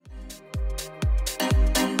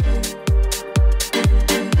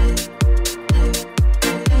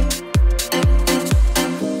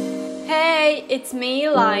it's me,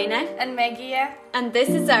 Lina, and Maggie, and this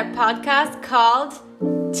is our podcast called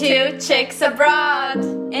Two Chicks Abroad.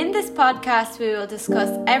 In this podcast, we will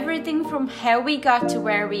discuss everything from how we got to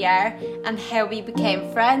where we are and how we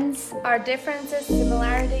became friends, our differences,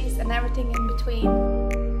 similarities, and everything in between.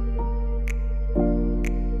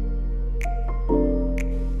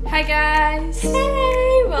 Hi guys!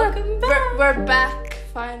 Hey, welcome back! We're back,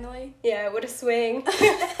 finally. Yeah, with a swing.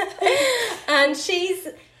 And she's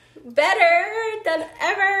better than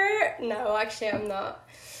ever. No, actually I'm not.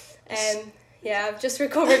 Yeah, I've just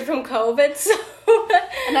recovered from COVID, so...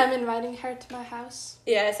 And I'm inviting her to my house.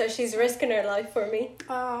 Yeah, so she's risking her life for me.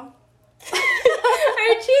 Oh.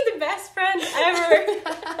 Aren't you the best friend ever?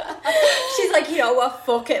 She's like, you know what,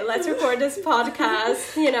 fuck it, let's record this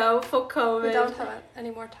podcast, you know, fuck COVID. We don't have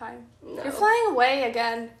any more time. No. You're flying away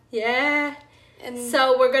again. Yeah.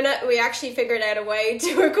 So we actually figured out a way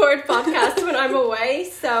to record podcasts when I'm away,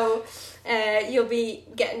 so you'll be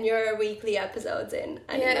getting your weekly episodes in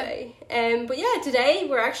anyway. Yeah. But yeah, today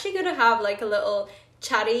we're actually going to have like a little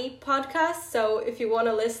chatty podcast, so if you want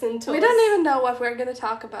to listen to we don't even know what we're going to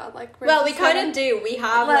talk about. We kind of do. We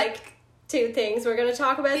have like two things we're going to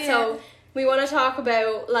talk about, so we want to talk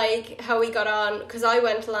about like how we got on, because I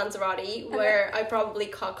went to Lanzarote where I probably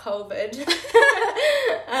caught COVID.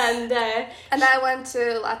 and I went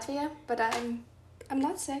to Latvia, but I'm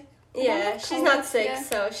not sick. Yeah, she's not sick,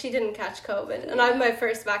 so she didn't catch COVID. And I have my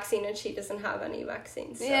first vaccine and she doesn't have any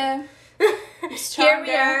vaccines. So. Yeah. Here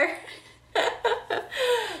we are.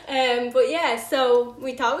 But yeah, so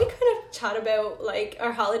we thought we kind of chat about like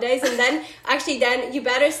our holidays, and then you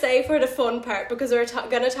better stay for the fun part, because we're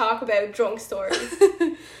going to talk about drunk stories.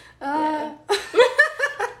 Yeah.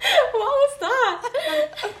 What was that?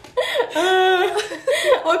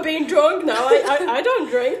 I'm being drunk now. I don't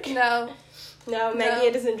drink. No,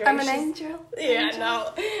 Maggie doesn't drink. I'm an angel. Yeah,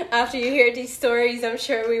 no. After you hear these stories, I'm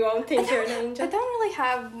sure we won't think you're an angel. I don't really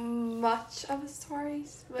have much of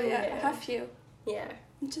stories, but I have few. Yeah.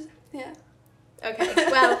 Okay,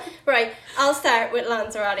 well, right, I'll start with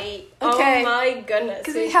Lanzarote. Okay. Oh my goodness.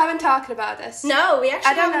 Because we haven't talked about this. No, we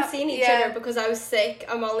actually haven't seen each other because I was sick.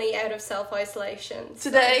 I'm only out of self-isolation.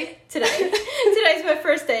 Today? Today. Today's my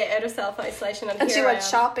first day out of self-isolation. And she went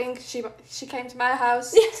shopping. She came to my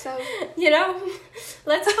house. So you know,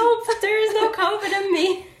 let's hope there is no COVID in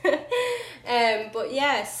me. But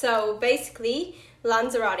yeah, so basically,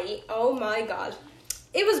 Lanzarote, oh my god.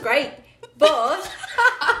 It was great. But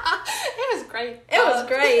it was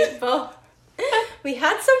great, but we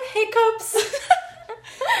had some hiccups.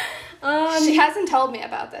 She hasn't told me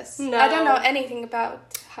about this. No. I don't know anything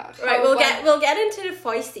about how right, we'll get into the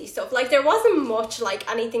feisty stuff. Like, there wasn't much like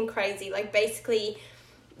anything crazy. Like, basically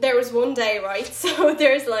there was one day, right? So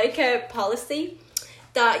there's like a policy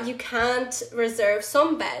that you can't reserve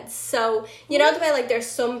some beds. So you know the way like there's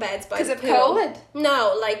some beds by the pool. Because of COVID?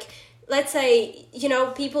 No, like, let's say, you know,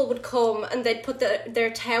 people would come and they'd put their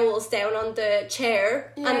towels down on the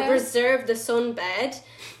chair and reserve the sunbed.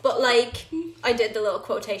 But, like, I did the little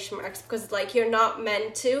quotation marks because, like, you're not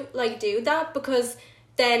meant to, like, do that, because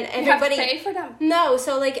then everybody... You have to pay for them? No,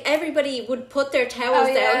 so, like, everybody would put their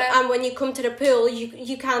towels down, and when you come to the pool,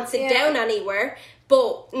 you can't sit down anywhere,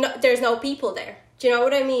 but there's no people there. Do you know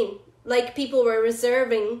what I mean? Like, people were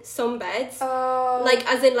reserving some beds. Oh. Like,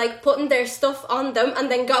 as in, like, putting their stuff on them and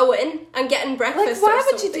then going and getting breakfast. Like, why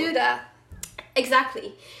would you do that?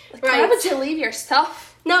 Exactly. Like, right. Why would you leave your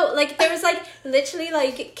stuff? No, like, there was, like, literally,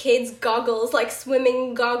 like, kids' goggles, like,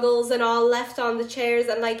 swimming goggles and all left on the chairs,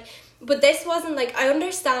 and, like... But this wasn't, like, I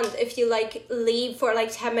understand if you, like, leave for, like,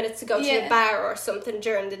 10 minutes to go to a bar or something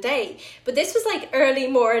during the day. But this was, like, early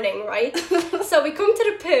morning, right? So we come to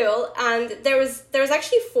the pool, and there was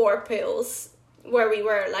actually 4 pools where we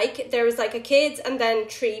were. Like, there was, like, a kids and then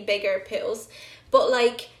 3 bigger pools. But,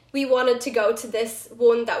 like, we wanted to go to this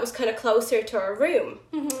one that was kind of closer to our room.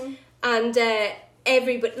 Mm-hmm. And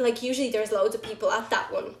everybody, like, usually there's loads of people at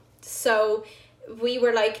that one. So we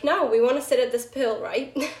were like, no, we want to sit at this pool,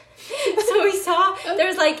 right? So we saw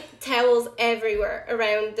there's like towels everywhere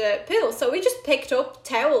around the pool, so we just picked up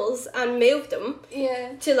towels and moved them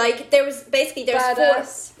to like there's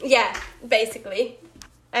Badass. 4 basically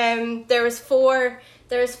there was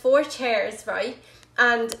 4 chairs, right,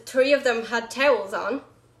 and 3 of them had towels on,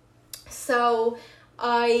 so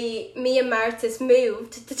me and Martis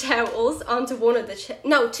moved the towels onto 2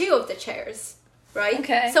 of the chairs, right?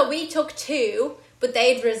 Okay. So we took 2, but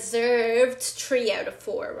they'd reserved 3 out of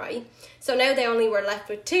 4, right? So now they only were left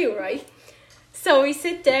with 2, right? So we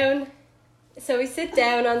sit down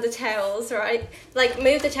on the towels, right? Like,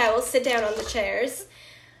 move the towels, sit down on the chairs.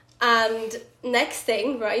 And next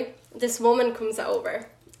thing, right, this woman comes over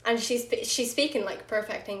and she's speaking like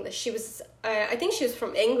perfect English. She was, I think she was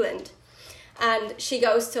from England, and she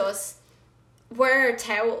goes to us, "Where are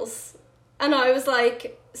towels?" And I was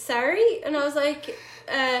like, "Sorry," and I was like,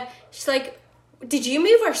 she's like, "Did you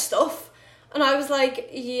move our stuff?" And I was like,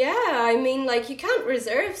 "Yeah, I mean, like, you can't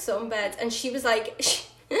reserve some beds." And she was like,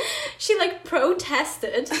 she like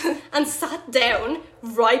protested and sat down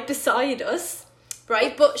right beside us,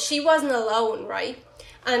 right? But she wasn't alone, right?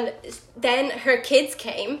 And then her kids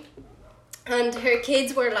came, and her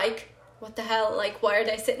kids were like, "What the hell? Like, why are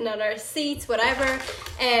they sitting on our seats? Whatever."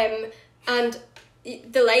 And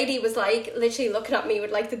the lady was like literally looking at me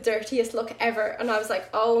with like the dirtiest look ever, and I was like,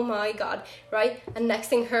 "Oh my god," right? And next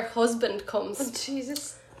thing, her husband comes. Oh,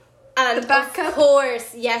 Jesus. And the backup. Of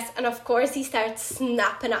course, yes, and of course he starts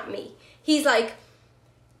snapping at me. He's like,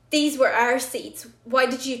 "These were our seats. Why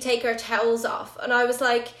did you take our towels off?" And I was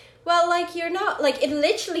like, "Well, like, you're not," like, it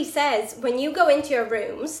literally says when you go into your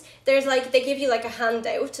rooms, there's like, they give you like a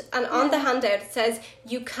handout, and on the handout it says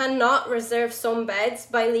you cannot reserve some beds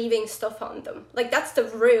by leaving stuff on them. Like, that's the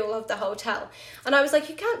rule of the hotel. And I was like,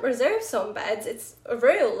 "You can't reserve some beds, it's a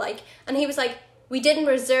rule." Like, and he was like, "We didn't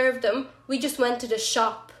reserve them, we just went to the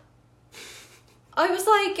shop." I was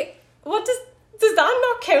like, what does that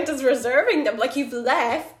not count as reserving them? Like, you've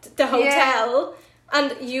left the hotel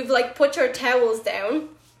and you've like put your towels down.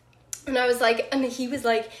 And I was like, and he was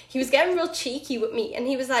getting real cheeky with me, and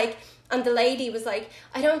he was like, and the lady was like,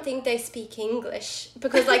 "I don't think they speak English,"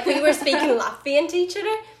 because like we were speaking Latvian to each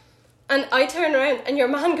other. And I turn around and your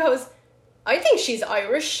man goes, "I think she's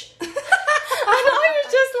Irish." And I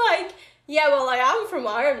was just like, "Yeah, well, I am from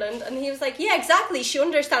Ireland." And he was like, "Yeah, exactly, she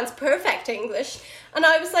understands perfect English." And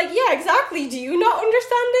I was like, "Yeah, exactly, do you not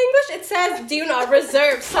understand English? It says do not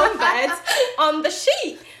reserve some beds on the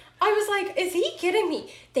sheet." I was like, is he kidding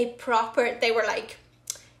me? They were like,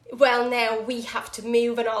 "Well, now we have to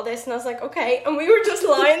move and all this." And I was like, "Okay." And we were just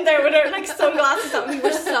lying there with our like sunglasses on. We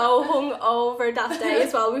were so hungover that day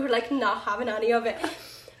as well. We were like not having any of it.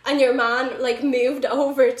 And your man like moved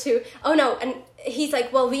over to, oh no, and he's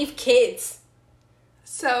like, "Well, we've kids."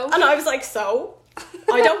 So? And I was like, "So?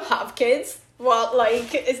 I don't have kids. What,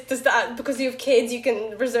 like, does that, because you have kids, you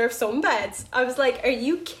can reserve some beds?" I was like, "Are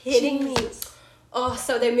you kidding me?" Oh,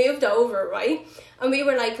 so they moved over, right? And we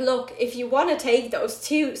were like, "Look, if you want to take those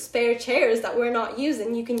 2 spare chairs that we're not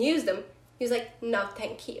using, you can use them." He was like, "No,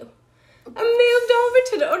 thank you." And moved over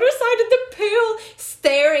to the other side of the pool,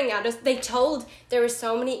 staring at us. There were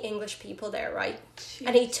so many English people there, right? Jeez.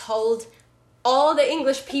 And he told all the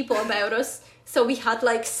English people about us. So we had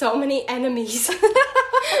like so many enemies.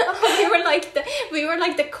 we were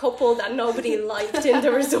like the couple that nobody liked in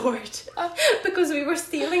the resort because we were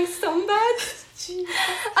stealing sunbeds.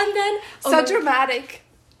 And then dramatic.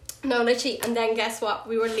 No, literally. And then guess what?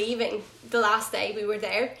 We were leaving the last day we were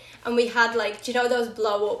there, and we had like, do you know those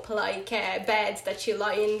blow up like beds that you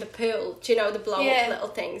lie in the pool? Do you know the blow up little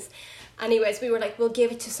things? Anyways, we were like, we'll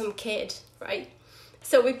give it to some kid, right?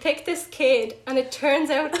 So we picked this kid, and it turns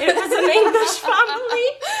out it was an English family.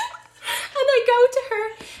 And I go to her,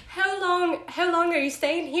 how long are you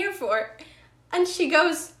staying here for? And she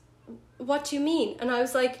goes, "What do you mean?" And I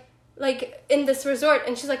was like in this resort.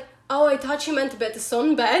 And she's like, "Oh, I thought you meant about the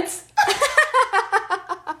sunbeds."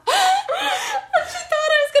 And she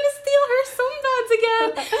thought I was going to steal her sunbeds again.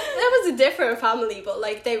 That was a different family, but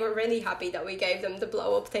like they were really happy that we gave them the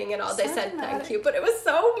blow up thing and all. They said thank you, but it was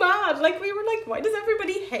so mad. Like we were like, why does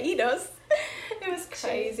everybody hate us? It was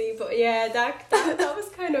crazy. But yeah, that was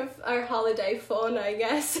kind of our holiday fun, I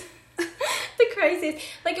guess. The craziest,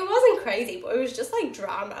 like, it wasn't crazy, but it was just like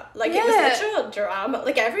drama. Like it was literal drama.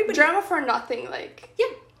 Like everybody drama for nothing. Like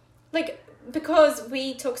like because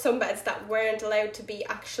we took some beds that weren't allowed to be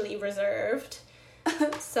actually reserved.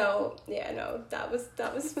 So yeah, no, that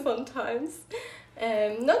was fun times.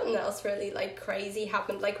 Nothing else really like crazy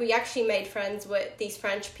happened. Like we actually made friends with these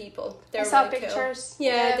French people. They were saw really pictures. Cool.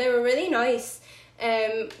 Yeah, they were really nice.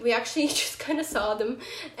 We actually just kind of saw them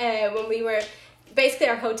when we were. Basically,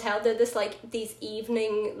 our hotel did these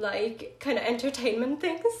evening kind of entertainment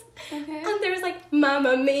things, and there was like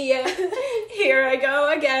Mamma Mia, Here I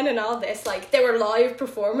Go Again, and all this. Like they were live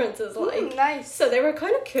performances, like nice. So they were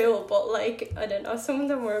kind of cool, but like I don't know, some of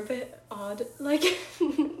them were a bit odd. Like yeah,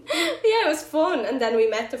 it was fun, and then we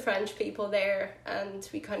met the French people there, and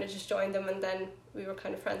we kind of just joined them, and then we were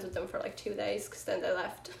kind of friends with them for like 2 days, because then they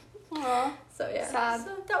left. Aww, so yeah, sad.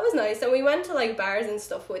 So that was nice, and we went to like bars and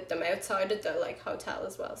stuff with them outside of the like hotel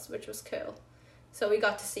as well, which was cool. So we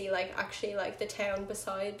got to see like actually like the town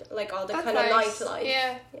beside, like all the kind of nightlife.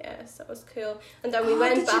 Yeah, so it was cool. And then we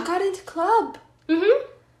went back. You got into club? Mhm.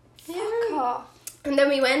 Yeah. And then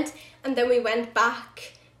we went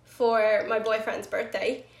back for my boyfriend's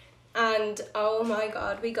birthday. And oh my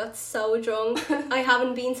god, we got so drunk. I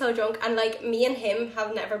haven't been so drunk, and like me and him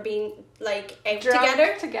have never been like out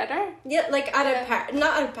together. Yeah, like at a party,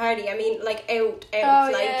 not at a party. I mean, like out,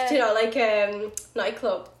 like you know, like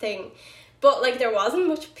nightclub thing. But like there wasn't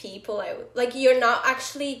much people out. Like you're not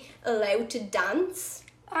actually allowed to dance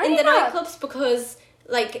in the nightclubs because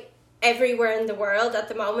like everywhere in the world at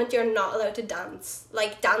the moment you're not allowed to dance.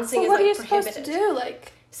 Like dancing is like prohibited. What are you supposed to do?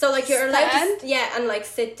 Like. So, like, you're allowed to, and, like,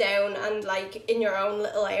 sit down and, like, in your own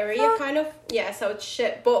little area, kind of. Yeah, so it's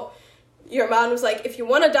shit. But your man was like, if you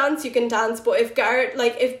want to dance, you can dance. But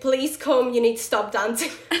if police come, you need to stop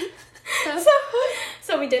dancing.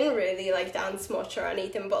 so we didn't really, like, dance much or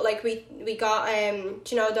anything. But, like, we got,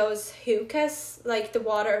 do you know those hookahs? Like, the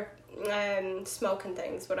water smoking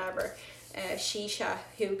things, whatever. Shisha,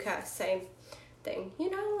 hookah, same thing. You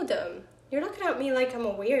know them. You're looking at me like I'm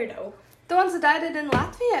a weirdo. The ones that I did in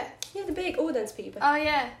Latvia? Yeah, the big Odin's people. Oh,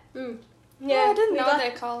 yeah. Mm. Yeah, I didn't know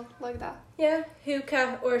they're called like that. Yeah,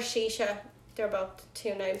 hookah or shisha. They're both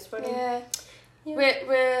two names for them.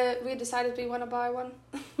 Yeah. We decided we want to buy one.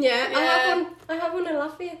 Yeah, I have one in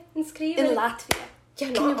Latvia. In Skriva. In Latvia?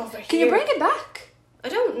 Yeah, not over here. Can you bring it back? I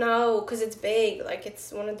don't know, because it's big. Like,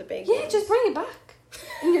 it's one of the big ones. Yeah, just bring it back.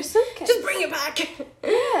 In your suitcase. Just bring it back.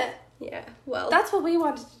 Yeah. Yeah, well. That's what we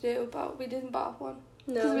wanted to do, but we didn't buy one.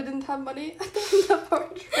 No. Because we didn't have money at the end of our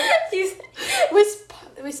trip.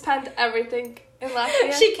 We spent everything in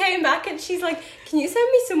Latvia. She came back and she's like, can you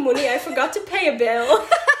send me some money? I forgot to pay a bill.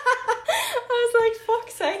 I was like,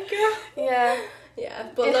 fuck's sake, girl. Yeah. Yeah.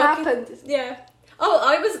 But it happened. Yeah. Oh,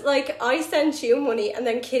 I was like, I sent you money and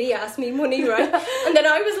then Kitty asked me money, right? And then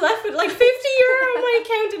I was left with like €50 on my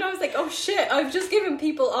account and I was like, oh shit, I've just given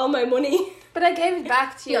people all my money. But I gave it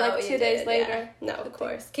back to you like 2 days later. Yeah. No, of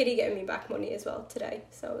course. Kitty gave me back money as well today,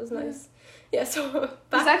 so it was nice. Yeah, so... It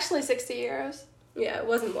was actually €60. Yeah, it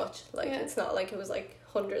wasn't much. Like, it's not like it was like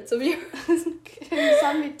hundreds of euros. You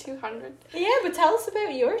sent me 200. Yeah, but tell us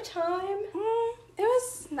about your time. It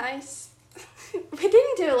was nice. We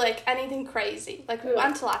didn't do like anything crazy. Like we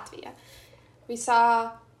went to Latvia. We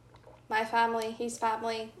saw my family, his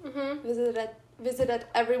family, visited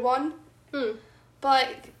everyone.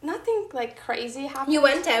 But nothing like crazy happened. You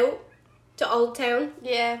went out to Old Town?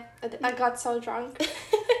 Yeah, I got so drunk.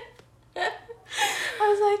 I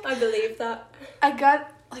was like, I believe that. I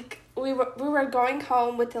got like we were going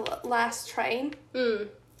home with the last train. And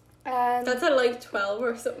that's at like 12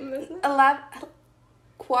 or something, isn't it?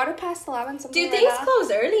 11:15, something. Do things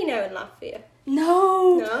close early now in Latvia?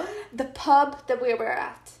 No. The pub that we were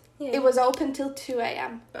at. Yeah. It was open till 2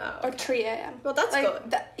 a.m. Okay. Or 3 a.m. Well, that's like,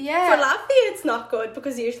 good. Yeah. For Latvia, it's not good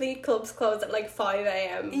because usually clubs close at like 5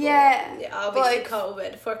 a.m. Yeah. Yeah, obviously like,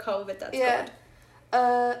 COVID. For COVID, that's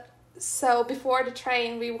good. So before the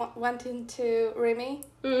train, we went into Rimi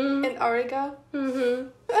in Origo.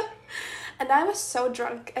 And I was so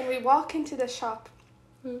drunk. And we walk into the shop.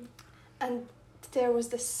 And there was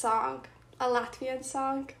this song, a Latvian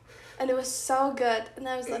song. And it was so good. And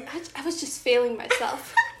I was like, I was just feeling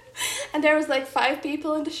myself. And there was like 5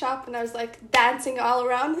 people in the shop and I was like dancing all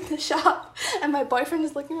around in the shop. And my boyfriend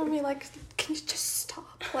is looking at me like, can you just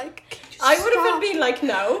stop? Like, can you just I would have been like,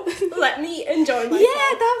 no, let me enjoy myself.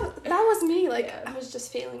 Yeah, that was me. Like, I was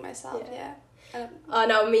just feeling myself, Oh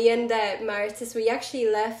no, me and Maritis, we actually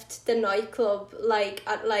left the nightclub like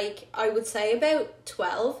at like, I would say about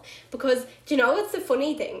 12. Because, do you know what's the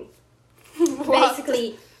funny thing?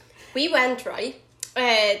 Basically, we went, right?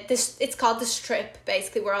 It's called the Strip,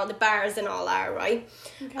 basically, where all the bars and all are, right?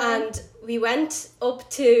 Okay. And we went up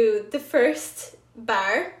to the first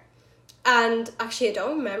bar, and actually I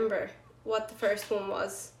don't remember what the first one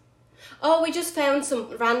was. Oh, we just found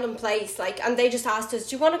some random place, like, and they just asked us,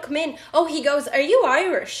 do you want to come in? Oh, he goes, are you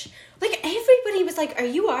Irish? Like, everybody was like, are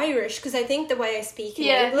you Irish? Because I think the way I speak in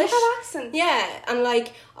English. Yeah, you have accent. Yeah, and,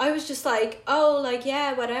 like, I was just like, oh, like,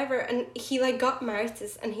 yeah, whatever. And he, like, got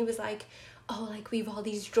Martis, and he was like, oh, like, we've all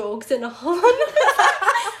these drugs and all.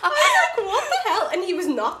 I was like, what the hell? And he was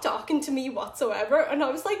not talking to me whatsoever. And I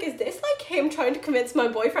was like, is this, like, him trying to convince my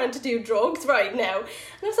boyfriend to do drugs right now?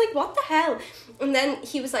 And I was like, what the hell? And then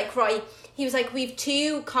he was like, right. He was like, we've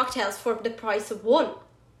 2 cocktails for the price of 1.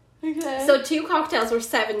 Okay. So 2 cocktails were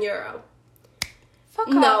 €7. Fuck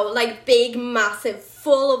off. No, like, big, massive,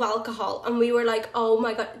 full of alcohol. And we were like, oh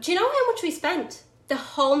my God. Do you know how much we spent? The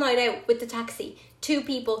whole night out with the taxi. 2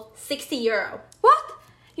 people, €60. What?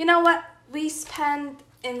 You know what? We spent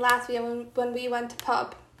in Latvia when we went to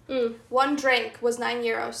pub. 1 drink was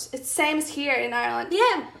 €9. It's same as here in Ireland.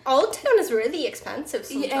 Yeah, Old Town is really expensive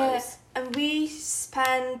sometimes. Yeah, and we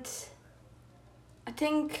spent, I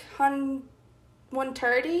think,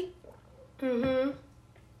 1:30. Mm-hmm.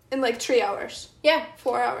 In like 3 hours. Yeah.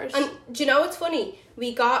 4 hours. And do you know what's funny?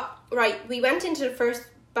 We went into the first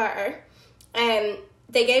bar,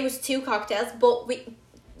 they gave us 2 cocktails, but we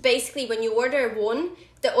basically, when you order one,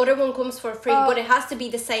 the other one comes for free, but it has to be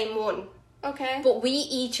the same one. Okay. But we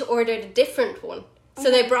each ordered a different one. So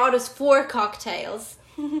they brought us 4 cocktails.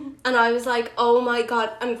 And I was like, oh my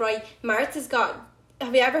God. And Martha's got,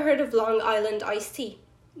 have you ever heard of Long Island iced tea?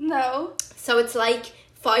 No. So it's like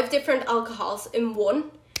 5 different alcohols in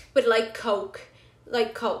one with like Coke,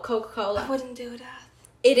 like Coca-Cola. I wouldn't do that.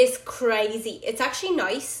 It is crazy. It's actually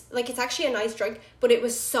nice. Like, it's actually a nice drink, but it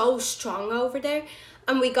was so strong over there.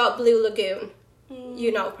 And we got Blue Lagoon.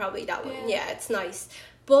 You know probably that one. Yeah, it's nice.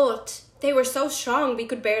 But they were so strong, we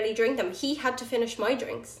could barely drink them. He had to finish my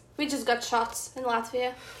drinks. We just got shots in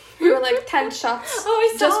Latvia. We were like 10 shots.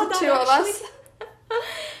 Oh, I saw just with that, 2 of us.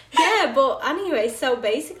 Yeah, but anyway, so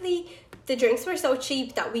basically the drinks were so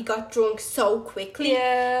cheap that we got drunk so quickly.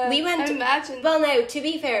 Yeah, we went. I imagine. Well, now to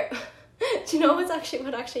be fair, do you know what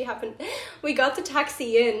actually happened? We got the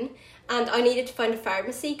taxi in, and I needed to find a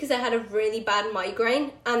pharmacy because I had a really bad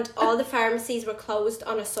migraine, and all the pharmacies were closed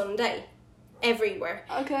on a Sunday, everywhere.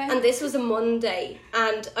 Okay. And this was a Monday,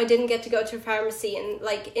 and I didn't get to go to a pharmacy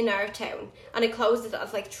in our town, and it closed it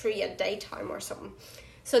at like 3 at daytime or something.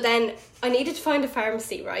 So then I needed to find a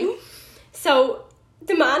pharmacy, right? So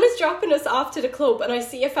the man is dropping us off to the club, and I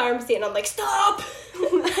see a pharmacy, and I'm like, stop!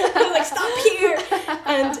 I'm like, stop here!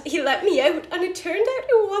 And he let me out, and it turned out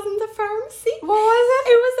it wasn't the pharmacy. What was it?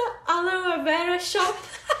 It was an aloe vera shop.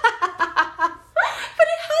 But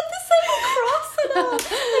it had the same cross and all.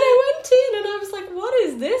 And I went in, and I was like, what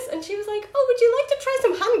is this? And she was like, oh, would you like to try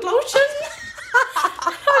some hand lotion?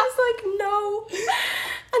 I was like, no.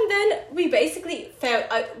 And then we basically found,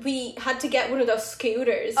 we had to get one of those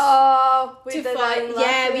scooters. Oh, we did that in Latvia.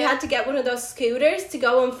 Yeah, we had to get one of those scooters to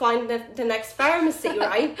go and find the next pharmacy,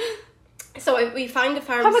 right? So we found a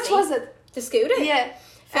pharmacy. How much was it? The scooter? Yeah,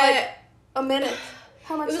 for like a minute.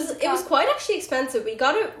 How much it was quite actually expensive. We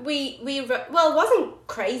got it, well, it wasn't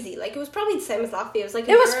crazy. Like, it was probably the same as Latvia. It was like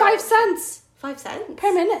it was 5 cents. 5 cents?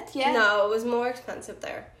 Per minute, yeah. No, it was more expensive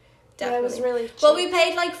there. Definitely. Yeah, it was really cheap. Well, we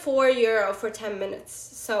paid like €4 for 10 minutes,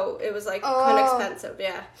 so it was like kind of expensive,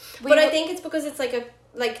 yeah. But I think it's because it's like a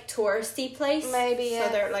touristy place. Maybe, yeah.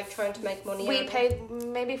 So they're like trying to make money. We paid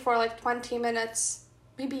maybe for like 20 minutes,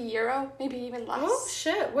 maybe euro, maybe even less. Oh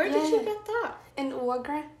shit! Where did you get that? In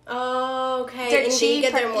Uagra. Oh, okay. They're in cheaper.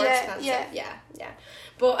 Riga, they're more expensive. Yeah.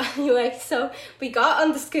 But anyway, so we got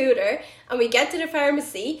on the scooter and we get to the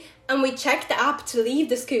pharmacy. And we checked the app to leave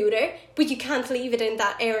the scooter, but you can't leave it in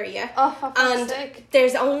that area. Oh, for fuck's sake.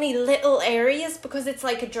 There's only little areas because it's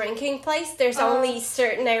like a drinking place. There's only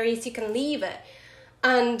certain areas you can leave it.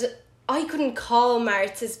 And I couldn't call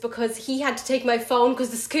Martha's because he had to take my phone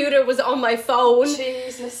because the scooter was on my phone.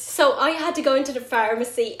 Jesus. So I had to go into the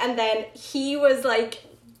pharmacy, and then he was like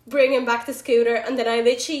bringing back the scooter, and then I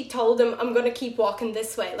literally told him I'm going to keep walking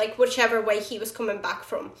this way, like whichever way he was coming back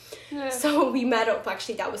from. Yeah. So we met up,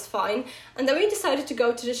 actually, that was fine. And then we decided to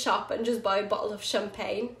go to the shop and just buy a bottle of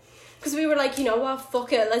champagne. Because we were like, you know what,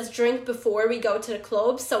 fuck it, let's drink before we go to the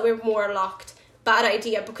club, so we're more locked. Bad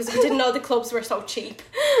idea, because we didn't know the clubs were so cheap.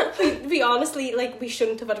 we honestly, like, we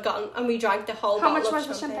shouldn't have gone, and we drank the whole bottle of champagne. How much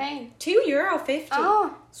was the champagne? €2.50.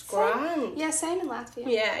 Oh, it's grand. Yeah, same in Latvia.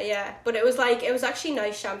 Yeah, but it was actually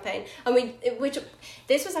nice champagne, and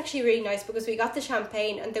this was actually really nice because we got the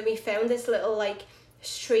champagne, and then we found this little like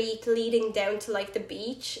street leading down to like the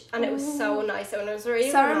beach, and it was so nice, and it was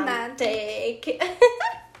really romantic.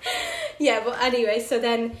 Yeah, but anyway, so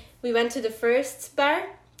then we went to the first bar.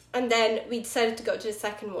 And then we decided to go to the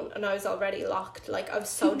second one, and I was already locked. Like, I was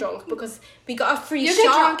so drunk because we got a free shot. You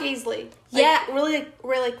get drunk easily. Like, yeah. Really,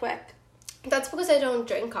 really quick. That's because I don't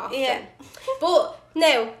drink often. Yeah. But,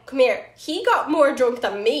 now, come here. He got more drunk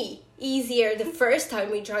than me. Easier the first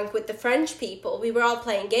time we drank with the French people. We were all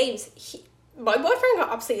playing games. My boyfriend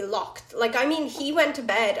got absolutely locked. Like, I mean, he went to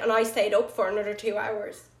bed, and I stayed up for another 2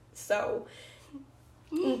 hours. So,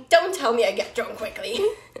 don't tell me I get drunk quickly.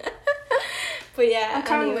 But yeah, I'm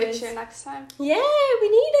coming with you next time. Yeah, we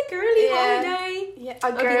need a girly holiday. Yeah,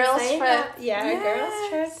 a girls' trip. Yeah, a girls'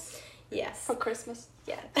 trip. Yes. For Christmas.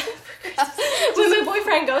 Yeah. When my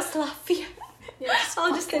boyfriend goes to Latvia. Yes.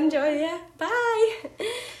 I'll just enjoy, Bye.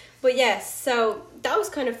 But yes, so that was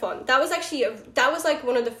kind of fun. That was actually, that was like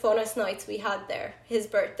one of the funnest nights we had there. His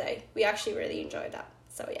birthday. We actually really enjoyed that.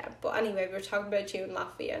 So yeah, but anyway, we were talking about you in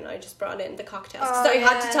Latvia, and I just brought in the cocktails. Because I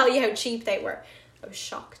had to tell you how cheap they were. I was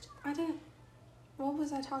shocked. I didn't. What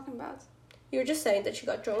was I talking about? You were just saying that you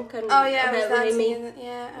got drunk and I was dancing.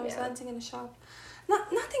 I was dancing in the shop.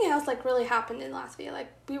 nothing else like really happened in Latvia.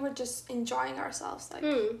 Like we were just enjoying ourselves. Like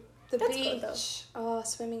the beach,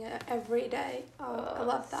 swimming every day. I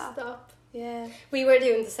love that. Stop. Yeah. We were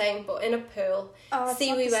doing the same, but in a pool. Oh,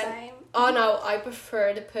 See, not we the went. same. Oh no, I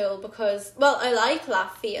prefer the pool because, well, I like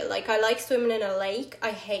Latvia. Like, I like swimming in a lake.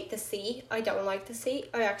 I hate the sea. I don't like the sea.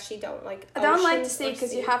 I actually don't like I don't like the sea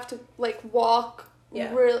because you have to like walk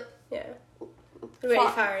really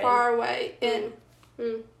far away in.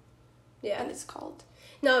 Yeah. And it's cold.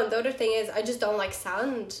 No, the other thing is I just don't like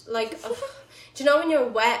sand. Like, do you know when you're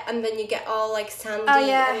wet and then you get all like sandy? Oh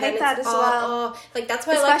yeah, and I hate that as well. Like that's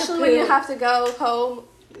why especially I like the pool. when you have to go home.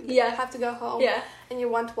 Yeah, you have to go home. Yeah, and you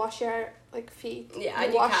want to wash your like feet. Yeah, you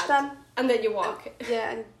and wash you them, and then you walk.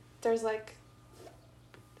 And there's like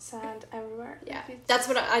sand everywhere. Yeah, that's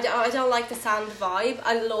what I don't like the sand vibe.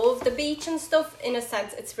 I love the beach and stuff. In a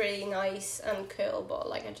sense, it's really nice and cool, but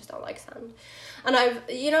like I just don't like sand. And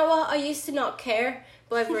you know what? I used to not care,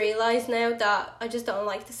 but I've realised now that I just don't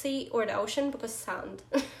like the sea or the ocean because sand.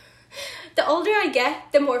 The older I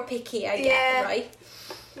get, the more picky I get, right?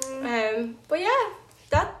 But yeah,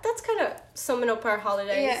 that's kind of summing up our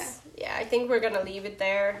holidays. Yeah, I think we're gonna leave it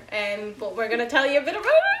there. But we're gonna tell you a bit about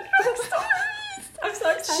our stories. I'm so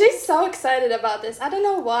excited. She's so excited about this. I don't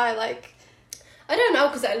know why. Like, I don't know,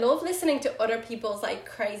 because I love listening to other people's like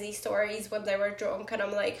crazy stories when they were drunk, and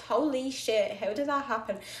I'm like, holy shit, how did that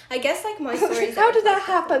happen? I guess like my stories. How did that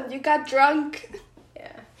happen? You got drunk.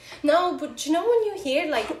 Yeah. No, but you know when you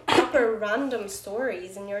hear like proper random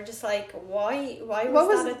stories and you're just like, why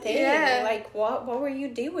was that a thing? Yeah. Like what were you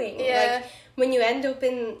doing? Yeah. Like when you end up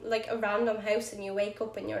in like a random house and you wake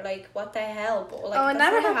up and you're like, what the hell? But like it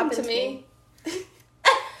never happened to me.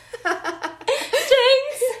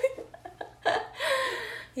 Jinx.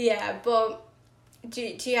 Yeah, but do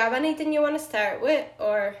you have anything you want to start with,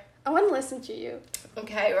 or? I want to listen to you.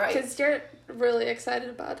 Okay, right. Because you're really excited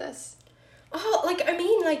about this. Oh, like, I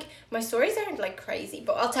mean, like, my stories aren't, like, crazy,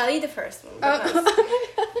 but I'll tell you the first one. Because...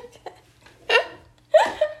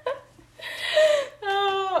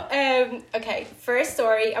 okay, first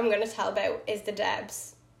story I'm going to tell about is the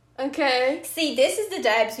Debs. Okay. See, this is the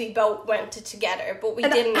Debs we both went to together, but we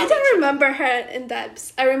didn't know. I don't remember her in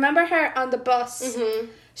Debs. I remember her on the bus. Mm-hmm.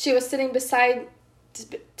 She was sitting beside,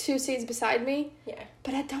 2 seats beside me. Yeah.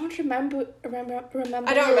 But I don't remember. I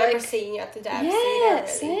don't remember seeing you at the Debs. Yeah,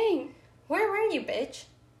 same. Where were you, bitch?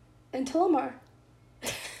 In Tullamore.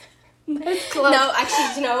 No,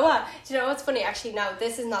 actually, do you know what? Do you know what's funny? Actually, no,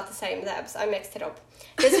 this is not the same Debs. I mixed it up.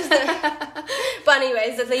 This is the... But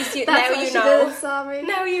anyways, at least now you know.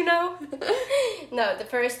 Now you know. No, the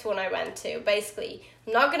first one I went to, basically,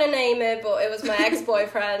 I'm not going to name it, but it was my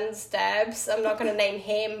ex-boyfriend's Debs. I'm not going to name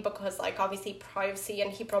him because, like, obviously privacy,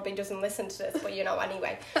 and he probably doesn't listen to this, but you know,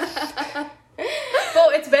 anyway. But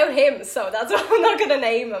it's about him, so that's why I'm not going to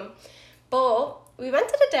name him. But we went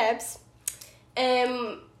to the Debs.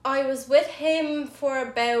 I was with him for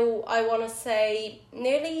about, I want to say,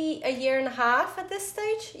 nearly a year and a half at this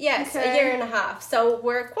stage. Yes, okay. A year and a half. So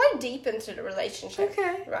we're quite deep into the relationship.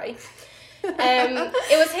 Okay. Right.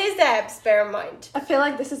 It was his Debs, bear in mind. I feel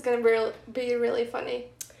like this is going to be really funny.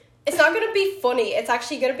 It's not going to be funny. It's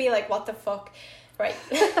actually going to be like, what the fuck? Right.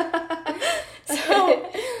 So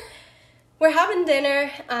we're having dinner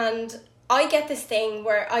and I get this thing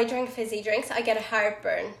where I drink fizzy drinks. I get a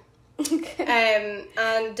heartburn. Okay.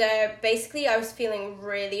 And basically I was feeling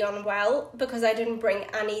really unwell because I didn't bring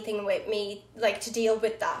anything with me like to deal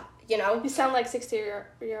with that, you know. You sound like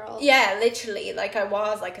 60-year-old. Yeah, literally, like I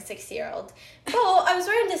was like a 60-year-old. But I was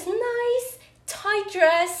wearing this nice tight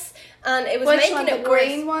dress and it was making one, it the worse.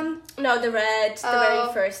 Green one? No, the red, the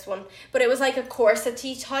very first one. But it was like a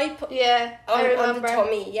corset-y type. Yeah, I remember. On the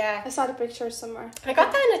tummy, yeah. I saw the picture somewhere. I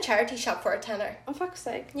got that in a charity shop for $10. Oh, fuck's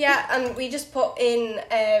sake. Yeah, and we just put in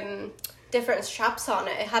different straps on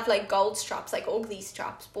it. It had like gold straps, like ugly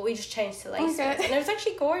straps, but we just changed to lace ones. And it was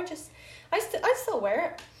actually gorgeous. I still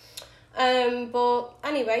wear it. But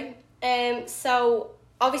anyway, so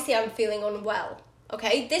obviously I'm feeling unwell.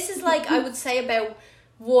 Okay, this is like I would say about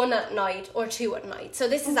 1 at night or 2 at night. So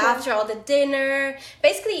this is after all the dinner.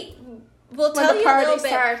 Basically, we'll tell you a little bit.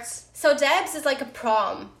 Starts. So Debs is like a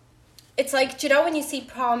prom. It's like, do you know when you see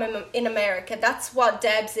prom in America? That's what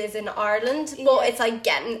Debs is in Ireland. But it's like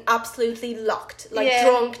getting absolutely locked, like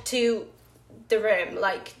drunk to the room.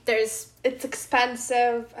 Like there's... It's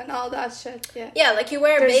expensive and all that shit, yeah. Yeah, like you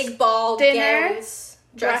wear big ball gowns.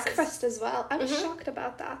 Dresses. Breakfast as well. I was shocked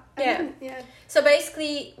about that. Yeah. So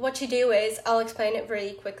basically what you do is, I'll explain it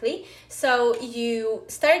really quickly. So you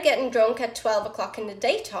start getting drunk at 12 o'clock in the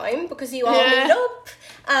daytime because you all meet up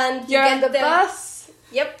and you're on the bus.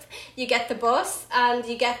 Yep. you get the bus and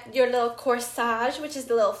you get your little corsage, which is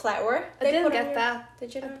the little flower. I didn't get that.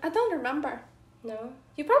 Did you? I don't remember. No,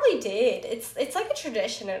 you probably did. It's like a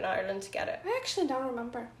tradition in Ireland to get it. I actually don't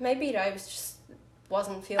remember. Maybe I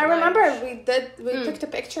wasn't feeling. I remember Irish. we took the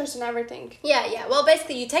pictures and everything. Yeah. Well,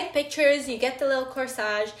 basically, you take pictures, you get the little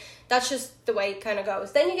corsage. That's just the way it kind of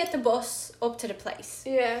goes. Then you get the bus up to the place.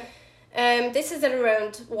 Yeah. This is at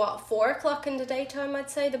around 4:00 in the daytime. I'd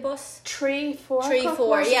say the bus. 3, 4. 3,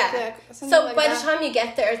 4. Yeah. So like by that. the time you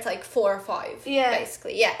get there, it's like 4 or 5. Yeah.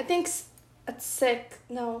 Basically, yeah. I think at 6.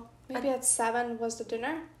 No, maybe at 7 was the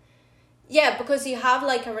dinner. Yeah, because you have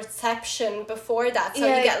like a reception before that, so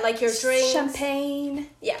you get like your drinks, champagne.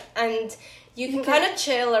 Yeah, and you can kind of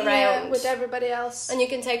chill around with everybody else, and you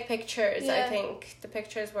can take pictures. Yeah. I think the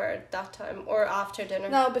pictures were at that time or after dinner.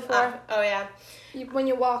 No, before. Oh yeah. When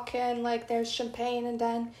you walk in, like there's champagne, and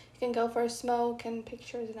then you can go for a smoke and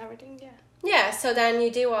pictures and everything. Yeah. Yeah. So then you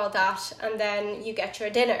do all that, and then you get your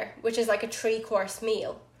dinner, which is like a 3-course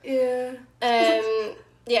meal. Yeah.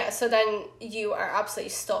 Yeah, so then you are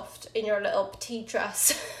absolutely stuffed in your little petite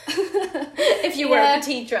dress. If you wear a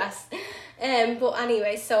petite dress. But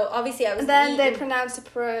anyway, so obviously I was And then eating. they pronounce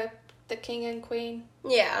the king and queen.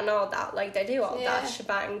 Yeah, and all that. Like, they do all that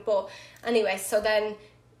shebang. But anyway, so then,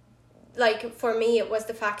 like, for me, it was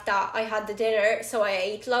the fact that I had the dinner, so I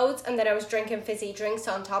ate loads, and then I was drinking fizzy drinks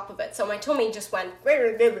on top of it. So my tummy just went...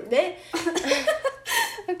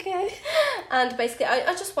 Okay. And basically,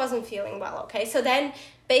 I just wasn't feeling well, okay? So then,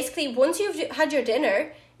 basically, once you've had your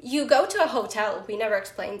dinner, you go to a hotel. We never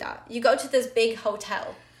explained that. You go to this big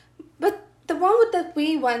hotel. But the one that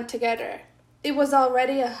we went together, it was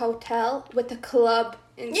already a hotel with a club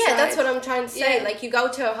inside. Yeah, that's what I'm trying to say. Yeah. Like, you go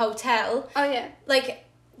to a hotel. Oh, yeah. Like,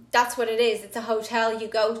 that's what it is. It's a hotel you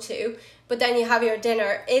go to, but then you have your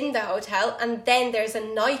dinner in the hotel, and then there's a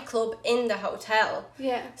nightclub in the hotel.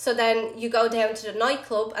 Yeah. So then you go down to the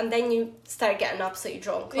nightclub, and then you start getting absolutely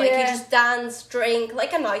drunk. Like, you just dance, drink,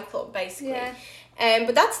 like a nightclub, basically. Yeah.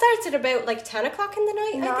 But that starts at about, like, 10 o'clock in the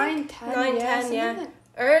night, 9, 10, 10, yeah.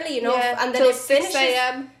 Early enough. Yeah, and then it finishes... 6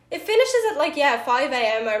 a.m. It finishes at, like, 5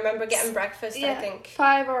 a.m. I remember getting breakfast, I think.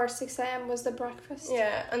 5 or 6 a.m. was the breakfast.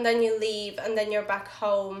 Yeah, and then you leave, and then you're back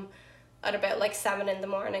home at about, like, 7 in the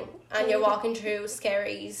morning. And you're walking through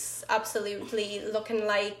Skerries, absolutely looking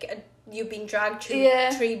like you've been dragged through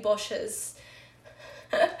 3 bushes.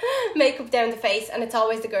 Makeup down the face, and it's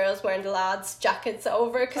always the girls wearing the lads' jackets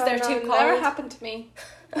over, because they're too cold. Never happened to me.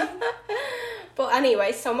 But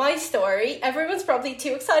anyway, so my story, everyone's probably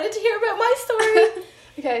too excited to hear about my story.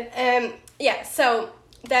 Okay. Yeah, so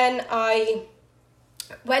then I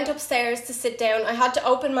went upstairs to sit down. I had to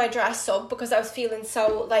open my dress up because I was feeling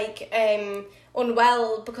so, like,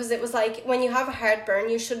 unwell, because it was like, when you have a heartburn,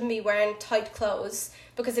 you shouldn't be wearing tight clothes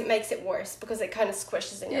because it makes it worse, because it kind of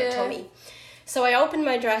squishes in your tummy. So I opened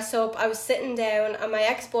my dress up, I was sitting down, and my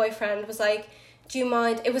ex-boyfriend was like, do you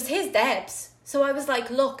mind? It was his Debs. So I was like,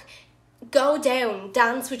 look, go down,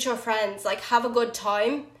 dance with your friends, like, have a good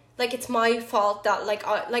time. Like, it's my fault that,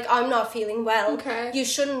 I'm not feeling well. Okay. You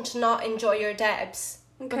shouldn't not enjoy your Debs.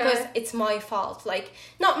 Okay. Because it's my fault. Like,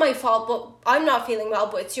 not my fault, but I'm not feeling well,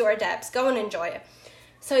 but it's your Debs. Go and enjoy it.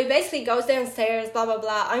 So he basically goes downstairs, blah, blah,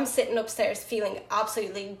 blah. I'm sitting upstairs feeling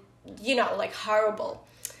absolutely, like, horrible.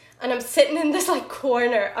 And I'm sitting in this, like,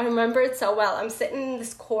 corner. I remember it so well. I'm sitting in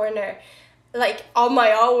this corner, like, on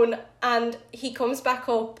my own. And he comes back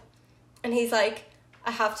up and he's like,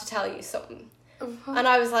 I have to tell you something. Uh-huh. And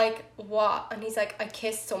I was like, what? And he's like, I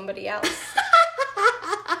kissed somebody else. That's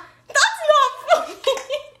not funny.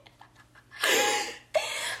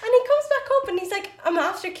 And he comes back up and he's like, I'm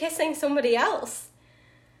after kissing somebody else.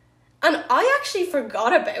 And I actually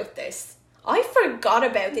forgot about this. I forgot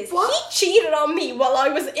about this. What? He cheated on me while I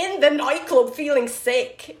was in the nightclub feeling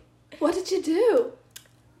sick. What did you do?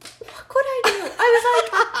 What could I do?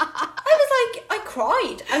 I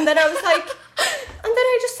cried. And then I was like, and then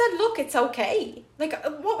I just said, look, it's okay. Like,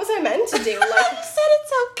 what was I meant to do? Like, I said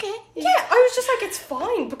it's okay. Yeah, I was just like, it's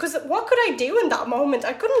fine. Because what could I do in that moment?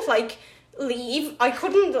 I couldn't, like, leave. I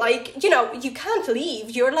couldn't, like, you can't leave.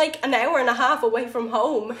 You're like an hour and a half away from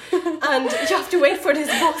home. And you have to wait for this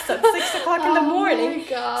bus at 6 o'clock in the morning. My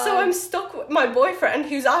God. So I'm stuck with my boyfriend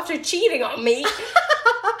who's after cheating on me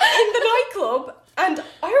in the nightclub. And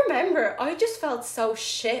I remember I just felt so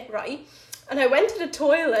shit, right? And I went to the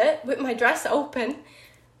toilet with my dress open,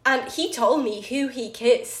 and he told me who he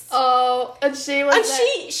kissed. Oh, and she was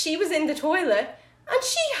she was in the toilet, and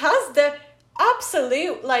she has the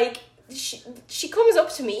absolute, like, she comes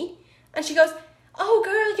up to me, and she goes, oh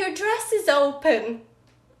girl, your dress is open.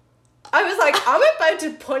 I was like, I'm about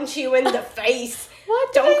to punch you in the face.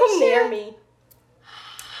 What? Don't come near me.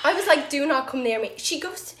 I was like, do not come near me. She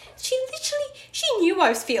knew I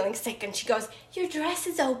was feeling sick, and she goes, your dress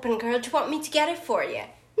is open, girl. Do you want me to get it for you?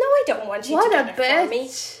 No, I don't want you to get it for me.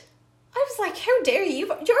 I was like, how dare you?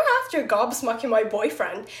 You're after gobsmacking my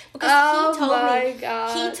boyfriend.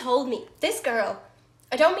 Because he told me, this girl,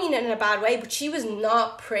 I don't mean it in a bad way, but she was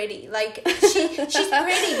not pretty. Like, she's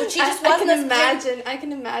pretty, but she just wasn't as pretty. I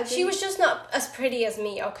can imagine. She was just not as pretty as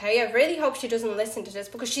me, okay? I really hope she doesn't listen to this,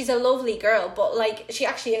 because she's a lovely girl, but, like, she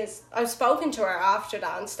actually is. I've spoken to her after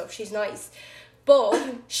that and stuff. She's nice. But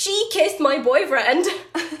she kissed my boyfriend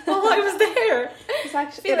while I was there.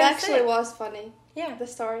 It actually was funny. Yeah. The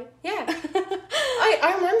story. Yeah.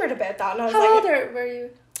 I remembered about that. And I was How old were you?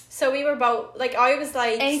 So we were both, like, I was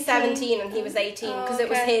like 18. 17 and he was 18, because it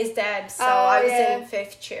was his debs, so I was in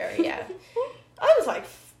 5th year, yeah. I was like,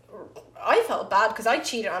 I felt bad because I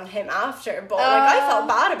cheated on him after, but like, I felt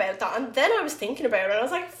bad about that, and then I was thinking about it, and I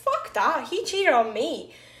was like, fuck that, he cheated on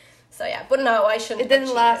me. So yeah, but no, I shouldn't. It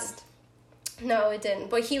didn't last. No, it didn't,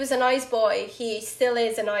 but he was a nice boy. He still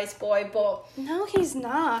is a nice boy, but... No, he's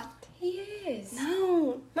not. He is.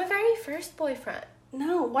 No. My very first boyfriend.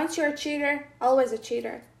 No, once you're a cheater, always a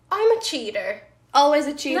cheater. I'm a cheater. Always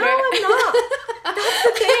a cheater. No, I'm not. That's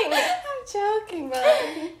the thing. I'm joking,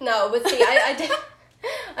 but... No, but see,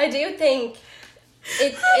 I do think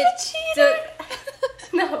it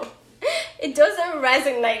no, it doesn't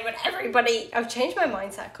resonate with everybody. I've changed my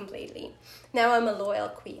mindset completely. Now I'm a loyal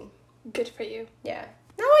queen. Good for you. Yeah.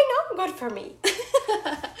 No, I know. Good for me.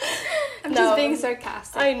 I'm just being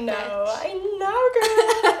sarcastic. I know, girl.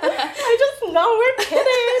 I just know we're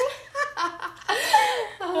kidding.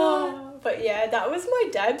 But yeah, that was my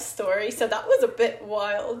dad's story, so that was a bit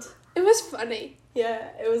wild. It was funny.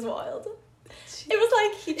 Yeah, it was wild. It was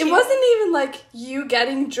like it wasn't even like you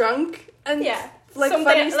getting drunk and like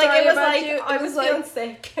funny story like it was about like you. I was feeling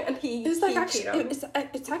sick and he. It was like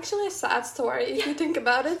it's actually a sad story if you think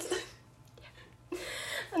about it.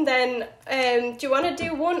 And then, do you want to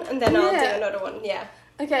do one and then I'll do another one? Yeah.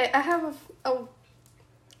 Okay, I have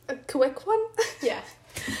a quick one. Yeah.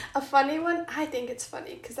 A funny one. I think it's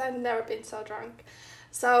funny because I've never been so drunk.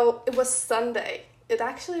 So it was Sunday. It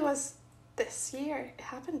actually was this year. It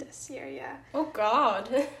happened this year, yeah. Oh, God.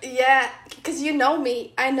 Yeah, because you know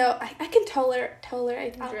me. I know I can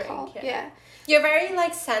tolerate alcohol. Drink, yeah. You're very,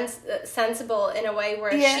 like, sensible in a way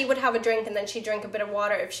where she would have a drink and then she'd drink a bit of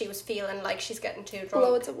water if she was feeling like she's getting too drunk.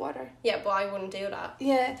 Loads of water. Yeah, but I wouldn't do that.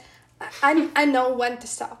 Yeah. I know when to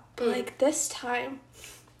stop. But, like, this time...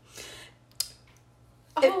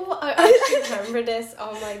 I actually remember this.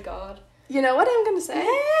 Oh, my God. You know what I'm going to say?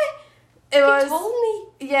 Yeah. You told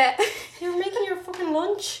me. Yeah. You were making your fucking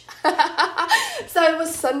lunch. So it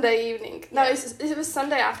was Sunday evening. No, it was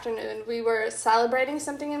Sunday afternoon. We were celebrating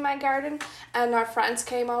something in my garden, and our friends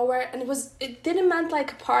came over, and it didn't mean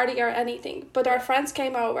like a party or anything, but our friends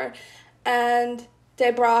came over, and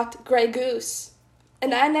they brought Grey Goose,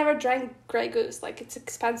 and I never drank Grey Goose. Like, it's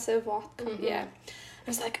expensive vodka. Mm-hmm. Yeah. I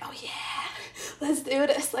was like, oh yeah, let's do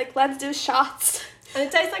this. Like, let's do shots. And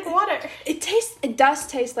it tastes like water. It does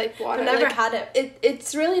taste like water. I've never had it.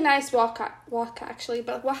 It's really nice vodka actually,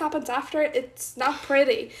 but what happens after it's not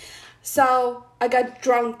pretty. So I got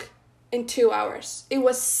drunk in 2 hours. It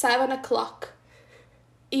was 7:00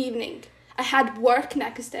 evening. I had work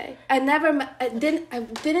next day. I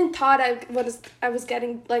didn't thought I was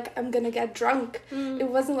getting, like, I'm gonna get drunk. It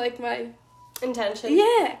wasn't like my intention.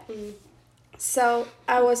 Yeah. So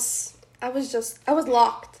I was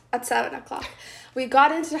locked at 7:00. We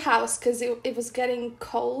got into the house because it was getting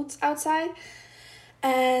cold outside,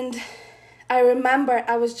 and I remember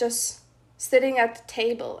I was just sitting at the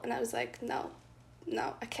table, and I was like, no,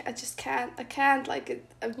 I can't. I can't. Like,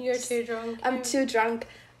 You're too drunk. I'm too drunk.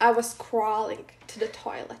 I was crawling to the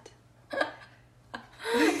toilet.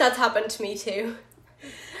 That's happened to me too.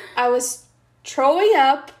 I was throwing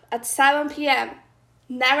up at 7 p.m.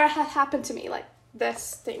 Never had happened to me, like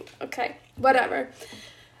this thing. Okay, whatever.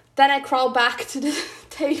 Then I crawled back to the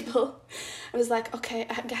table. I was like, okay,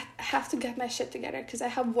 I have to get my shit together because I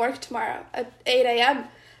have work tomorrow at 8 a.m.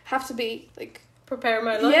 Have to be, like... Prepare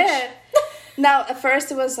my lunch. Yeah. Now, at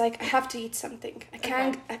first it was like, I have to eat something. I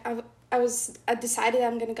can't... Okay. I decided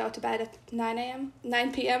I'm going to go to bed at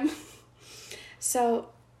 9 p.m. So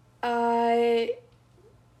I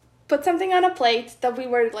put something on a plate that we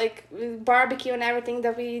were, like, barbecue and everything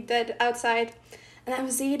that we did outside. And I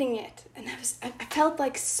was eating it, and I felt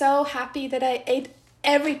like so happy that I ate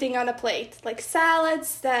everything on a plate, like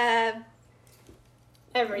salads,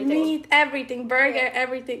 everything, meat, everything, burger,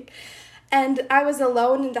 everything. And I was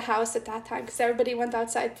alone in the house at that time because everybody went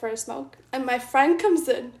outside for a smoke. And my friend comes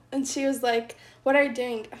in, and she was like, "What are you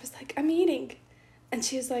doing?" I was like, "I'm eating." And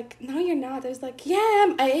she was like, no, you're not. I was like, yeah, I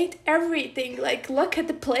am. I ate everything. Like, look at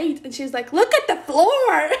the plate. And she was like, look at the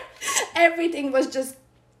floor. Everything was just...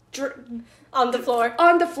 on the floor.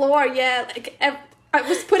 On the floor, yeah. Like, I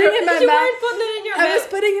was putting it in my mouth. You weren't putting it in your mouth. I was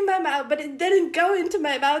putting it in my mouth, but it didn't go into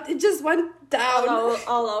my mouth. It just went down.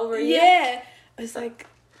 All over you. Yeah. I was like...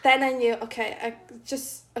 Then I knew, okay,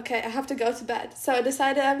 I have to go to bed. So I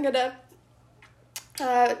decided I'm going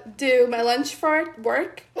to do my lunch for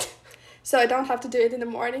work. So I don't have to do it in the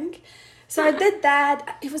morning. So I did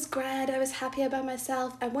that. It was great. I was happy about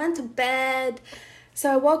myself. I went to bed.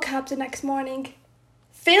 So I woke up the next morning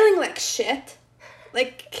feeling like shit.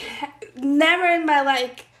 Like, never in my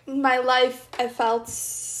life I felt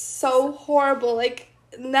so horrible. Like,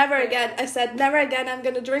 never again. I said, never again. I'm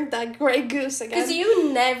going to drink that Grey Goose again. Because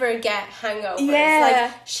you never get hangovers.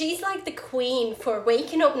 Yeah. Like, she's like the queen for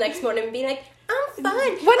waking up next morning and being like, I'm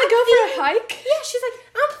fine. Want to go for a hike? Yeah, she's like,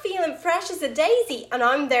 I'm feeling fresh as a daisy. And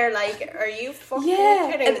I'm there like, are you fucking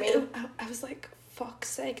kidding me? I was like, fuck's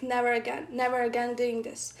sake, never again doing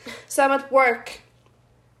this. So I'm at work,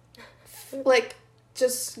 like,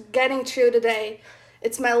 just getting through the day.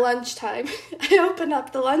 It's my lunchtime. I open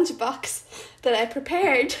up the lunchbox that I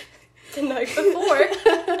prepared the night before.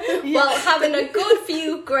 Yeah. Well, having a good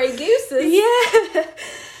few Grey Gooses. Yeah.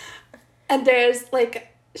 And there's like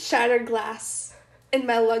shattered glass in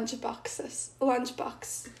my lunchbox.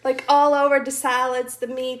 Like all over the salads, the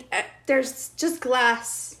meat. There's just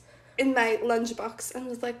glass in my lunchbox. And I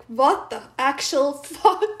was like, what the actual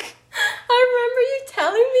fuck? I remember you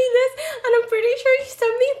telling me this, and I'm pretty sure you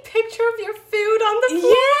sent me a picture of your food on the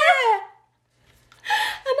floor. Yeah.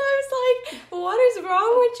 And I was like, what is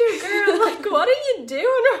wrong with you, girl? Like, what are you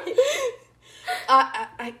doing?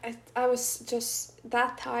 I was just,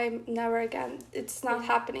 that time, never again. It's not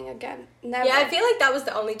happening again. Never. Yeah, I feel like that was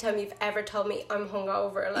the only time you've ever told me I'm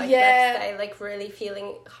hungover, like, next day, like, really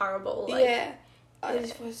feeling horrible. Like, yeah.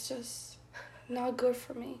 It was just not good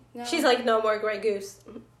for me. No. She's like, no more Grey Goose.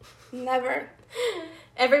 Never.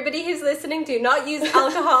 Everybody who's listening, do not use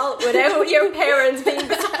alcohol without your parents being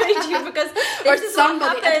beside you, because this is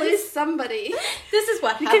somebody, what happens. At least somebody. This is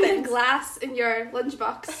what happens. You can have glass in your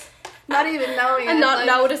lunchbox, not even knowing and it, not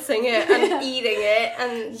noticing it and eating it,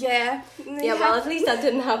 and yeah. Well, at least that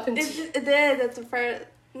didn't happen. It did. That's the first.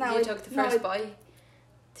 No, you took the first bite.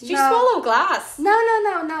 Did you swallow glass? No.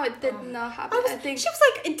 It did not happen. I think she was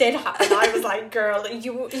like, it did happen. I was like, girl, did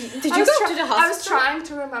you go to the hospital? I was trying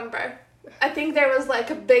to remember. I think there was like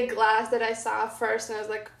a big glass that I saw first, and I was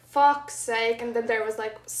like, fuck's sake. And then there was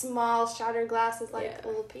like small shattered glasses, like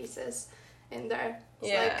little pieces in there.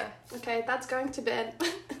 It's like, okay, that's going to bed.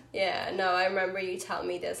 Yeah, no, I remember you telling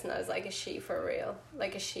me this, and I was like, is she for real?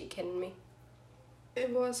 Like, is she kidding me? It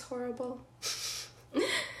was horrible.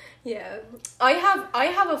 Yeah, I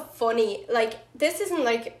have a funny, like, this isn't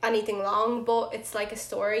like anything long, but it's like a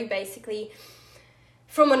story basically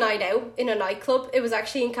from a night out in a nightclub. It was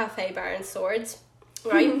actually in Cafe Bar and Swords,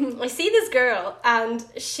 right? I see this girl, and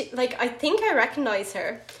she, like, I think I recognize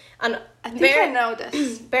her, and I think I know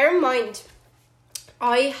this. Bear in mind,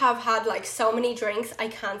 I have had like so many drinks I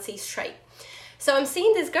can't see straight. So I'm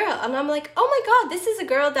seeing this girl, and I'm like, oh my god, this is a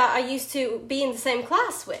girl that I used to be in the same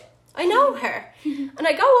class with. I know her. And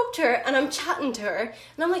I go up to her and I'm chatting to her,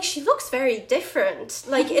 and I'm like, she looks very different,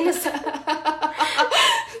 like in a sense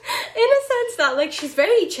that like she's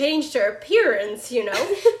very changed her appearance, you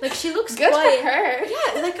know, like she looks good quite for her.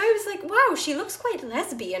 Yeah, like I was like, wow, she looks quite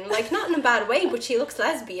lesbian, like not in a bad way, but she looks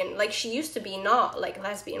lesbian. Like she used to be not like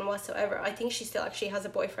lesbian whatsoever. I think she still actually has a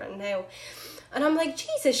boyfriend now. And I'm like,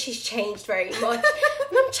 Jesus, she's changed very much.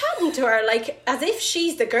 And I'm chatting to her, like, as if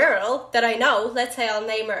she's the girl that I know. Let's say I'll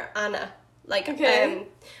name her Anna. Like, and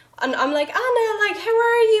I'm like, Anna, like, how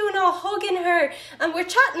are you? And all hugging her. And we're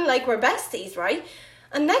chatting like we're besties, right?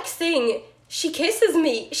 And next thing, she kisses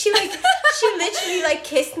me. She literally, like,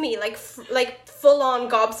 kissed me, like full on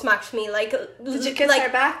gobsmacked me. Like, did you kiss like, her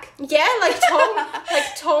back? Yeah, like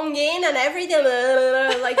tongue in and everything.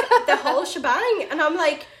 Like, the whole shebang. And I'm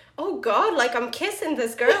like, oh god, like I'm kissing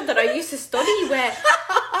this girl that I used to study with.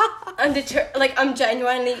 And I'm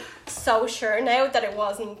genuinely so sure now that it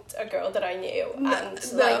wasn't a girl that I knew. And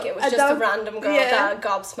like it was just a random girl that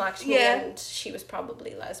gobsmacked me, and she was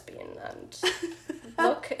probably lesbian. And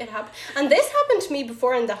look, it happened. And this happened to me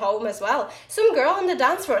before in the home as well. Some girl on the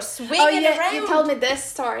dance floor swinging around. You told me this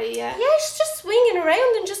story, yeah. Yeah, she's just swinging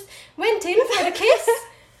around and just went in for the kiss.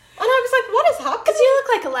 And I was like, what is happening? Because you look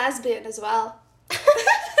like a lesbian as well.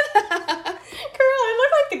 Girl, I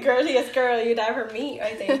look like the girliest girl you'd ever meet,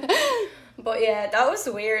 I think. But yeah, that was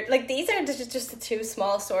weird. Like, these are just the two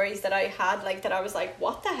small stories that I had, like, that I was like,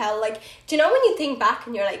 what the hell? Like, do you know when you think back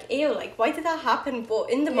and you're like, ew, like, why did that happen? But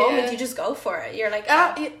in the moment, you just go for it. You're like,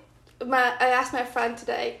 I asked my friend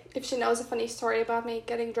today if she knows a funny story about me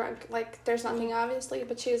getting drunk. Like, there's nothing, obviously,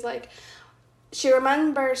 but she's like, she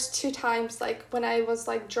remembers 2 times, like, when I was,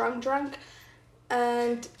 like, drunk,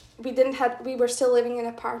 and we were still living in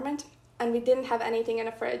an apartment, and we didn't have anything in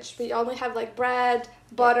a fridge. We only have, like, bread,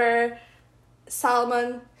 butter,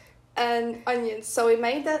 salmon, and onions. So we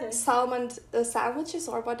made the salmon sandwiches,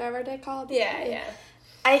 or whatever they're called. Yeah.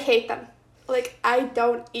 I hate them. Like, I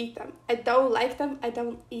don't eat them. I don't like them. I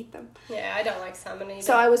don't eat them. Yeah, I don't like salmon either.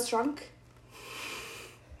 So I was drunk.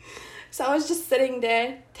 So I was just sitting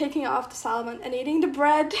there, taking off the salmon and eating the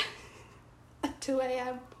bread at 2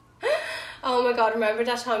 a.m. Oh my god, remember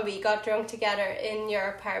that time we got drunk together in your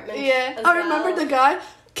apartment? Yeah, I remember the guy.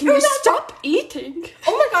 Can you stop eating?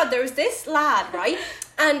 Oh my god, there was this lad, right?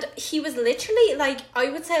 And he was literally, like, I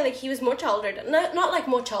would say, like, he was much older than, not like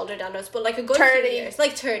much older than us, but like a good 30 few years.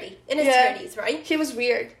 Like 30, in his 30s, right? He was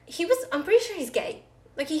weird. I'm pretty sure he's gay.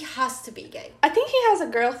 Like, he has to be gay. I think he has a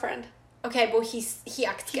girlfriend. Okay, but he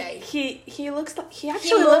acts gay. He looks like, he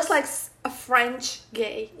actually looks like a French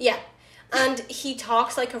gay. Yeah. And he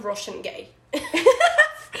talks like a Russian gay.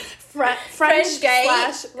 French gay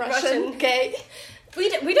 / Russian gay.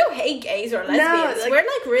 We don't hate gays or lesbians. No, like, we're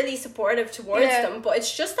like really supportive towards them, but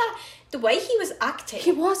it's just that the way he was acting.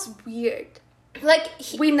 He was weird. Like,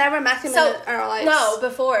 we never met him in our lives. No,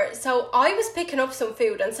 before. So I was picking up some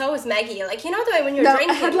food, and so was Maggie. Like, you know the way when you're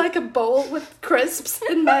drinking. I had like a bowl with crisps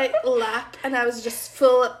in my lap, and I was just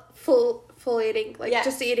full eating, like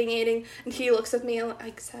just eating. And he looks at me and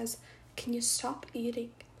like says, "Can you stop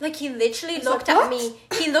eating?" Like, he literally looked at me.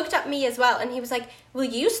 He looked at me as well, and he was like, "Will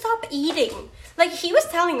you stop eating?" Like, he was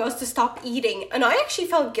telling us to stop eating, and I actually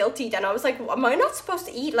felt guilty then. I was like, am I not supposed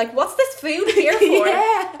to eat? Like, what's this food here for?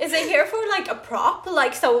 Is it here for, like, a prop?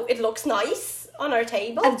 Like, so it looks nice on our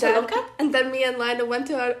table to look at? And then me and Lina went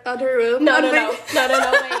to our other room. No, wait.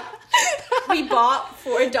 We bought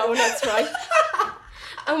 4 donuts, right?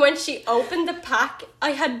 And when she opened the pack,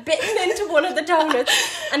 I had bitten into one of the donuts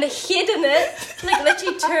and hidden it, like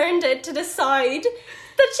literally turned it to the side,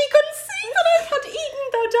 that she couldn't see that I had eaten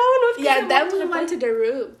the donut. Yeah, then we went to the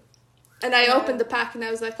room. And I opened the pack and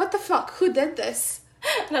I was like, what the fuck? Who did this?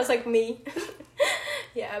 And I was like, me.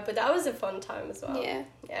 Yeah, but that was a fun time as well. Yeah.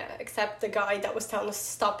 Yeah, except the guy that was telling us to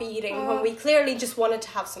stop eating when we clearly just wanted to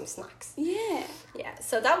have some snacks. Yeah. Yeah,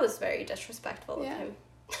 so that was very disrespectful of him.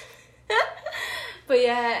 But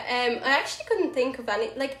yeah, I actually couldn't think of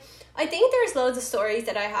any, like, I think there's loads of stories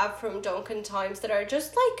that I have from Duncan times that are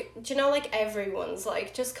just like, do you know, like everyone's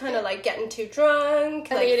like just kind of like getting too drunk,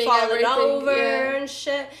 and like falling over and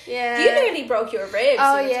shit. Yeah. You nearly broke your ribs.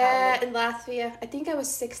 Oh yeah, in Latvia. I think I was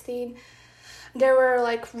 16. There were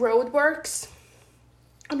like roadworks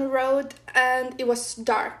on the road, and it was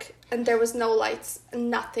dark, and there was no lights,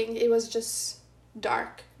 nothing. It was just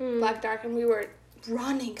dark, black dark, and we were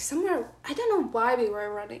running somewhere. I don't know why we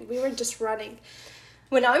were running. We were just running.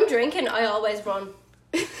 When I'm drinking, I always run.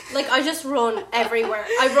 Like, I just run everywhere.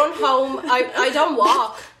 I run home. I don't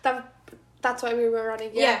walk. That's why we were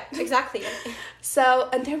running. Yeah, exactly. So,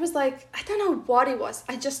 and there was like, I don't know what it was.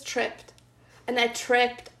 I just tripped. And I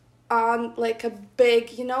tripped on like a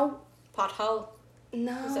big, you know... Pothole.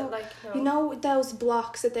 No. Is it like, no. You know those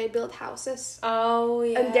blocks that they build houses? Oh,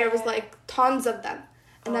 yeah. And there was like tons of them.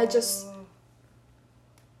 And I just...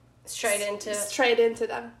 Straight into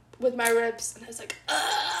them with my ribs, and I was like,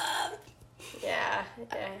 ugh. Yeah.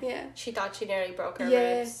 She thought she nearly broke her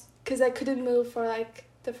ribs. Because I couldn't move for like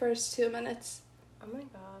the first 2 minutes. Oh my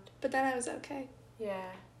god. But then I was okay.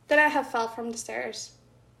 Yeah. Then I have fell from the stairs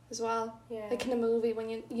as well. Yeah. Like in a movie when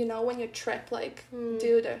you trip, like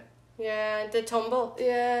do the tumble.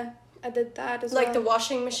 Yeah. I did that as well. Like the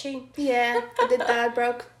washing machine. Yeah. I did that.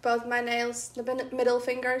 Broke both my nails, the middle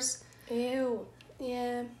fingers. Ew.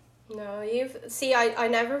 Yeah. No, I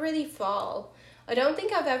never really fall. I don't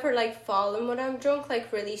think I've ever like fallen when I'm drunk,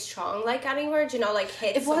 like really strong, like anywhere. Do you know, like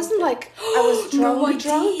hit. It wasn't like I was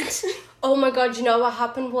drunk. Oh my god! You know what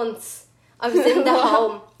happened once? I was in the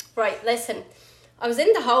home. Right, listen. I was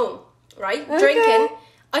in the home, right, drinking.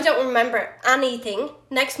 I don't remember anything.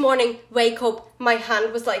 Next morning, wake up, my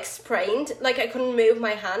hand was like sprained, like I couldn't move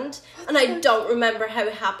my hand, and I don't remember how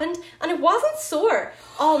it happened, and it wasn't sore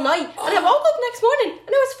all night, and I woke up next morning, and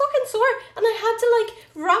it was fucking sore, and I had to like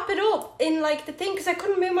wrap it up in like the thing, because I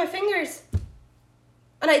couldn't move my fingers,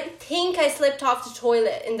 and I think I slipped off the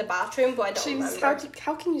toilet in the bathroom, but I don't remember.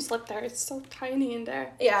 How can you slip there? It's so tiny in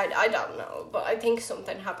there. Yeah, I don't know, but I think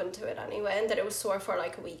something happened to it anyway, and that it was sore for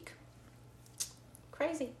like a week.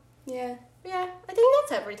 crazy. Yeah. Yeah, I think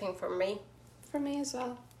that's everything from me. For me as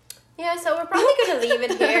well. Yeah, so we're probably going to leave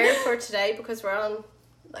it here for today because we're on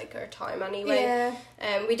like our time anyway. Yeah.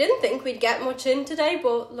 We didn't think we'd get much in today,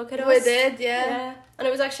 but look at us. We did, yeah. And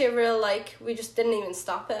it was actually a real, like, we just didn't even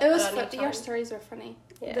stop it. It was your stories were funny.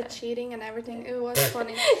 Yeah. The cheating and everything. It was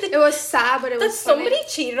funny. It was sad, but it was funny. Somebody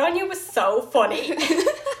cheated on you was so funny.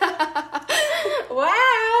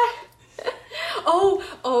 Wow.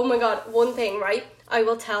 Oh my god, one thing, right? I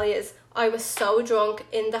will tell you is I was so drunk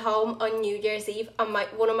in the home on New Year's Eve, and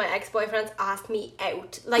one of my ex-boyfriends asked me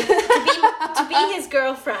out, like to be his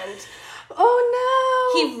girlfriend. Oh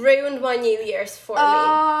no! He ruined my New Year's for me.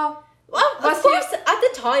 Well, of course, at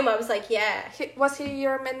the time I was like, yeah. Was he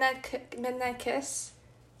your midnight kiss?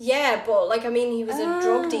 Yeah, but like, I mean, he was a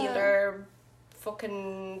drug dealer,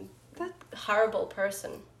 fucking horrible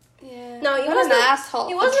person. Yeah. No, he wasn't wasn't an asshole.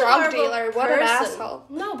 He was a drug dealer. What an asshole.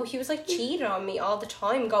 No, but he was like cheating on me all the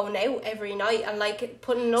time, going out every night and like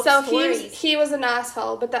putting up stories. So he was an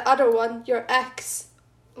asshole, but the other one, your ex,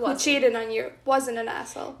 who cheated on you, wasn't an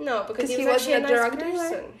asshole. No, because he wasn't a drug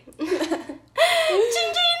dealer.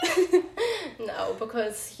 No,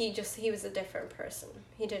 because he was a different person.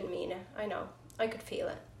 He didn't mean it. I know. I could feel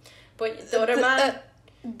it. But the other man...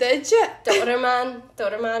 did you? The other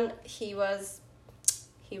man, he was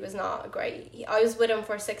not great. I was with him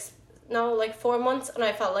for 4 months, and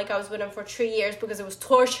I felt like I was with him for 3 years because it was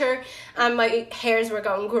torture, and my hairs were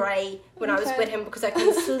going grey when I was with him because I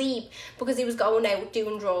couldn't sleep, because he was going out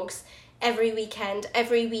doing drugs every weekend,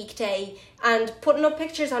 every weekday, and putting up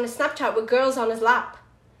pictures on his Snapchat with girls on his lap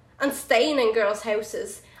and staying in girls'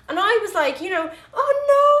 houses. And I was like, oh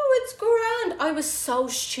no, it's grand. I was so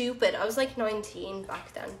stupid. I was like 19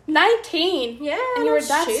 back then. 19? Yeah. And you were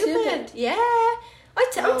that stupid? Yeah.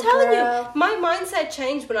 I'm telling you, my mindset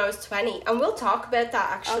changed when I was 20. And we'll talk about that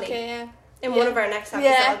actually. Okay, yeah. In one of our next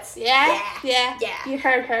episodes. Yeah. You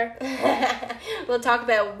heard her. We'll talk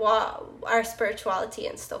about what our spirituality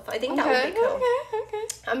and stuff. I think that would be cool. Okay.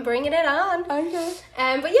 I'm bringing it on. Okay.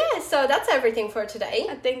 But yeah, so that's everything for today.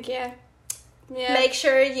 I think, yeah. Make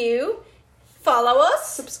sure you follow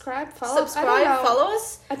us. Subscribe, follow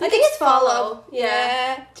us. I think it's follow.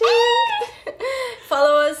 Yeah.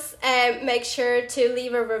 Follow us. Make sure to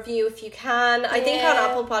leave a review if you can. I think on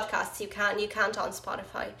Apple Podcasts you can. You can't on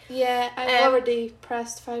Spotify. Yeah, I already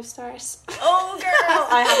pressed 5 stars. Oh girl,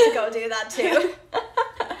 I have to go do that too.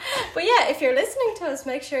 But yeah, if you're listening to us,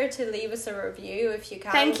 make sure to leave us a review if you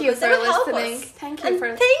can. Thank you for listening. Thank you for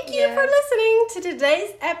listening to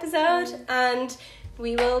today's episode, and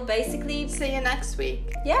we will basically see you next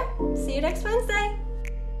week. Yeah, see you next Wednesday.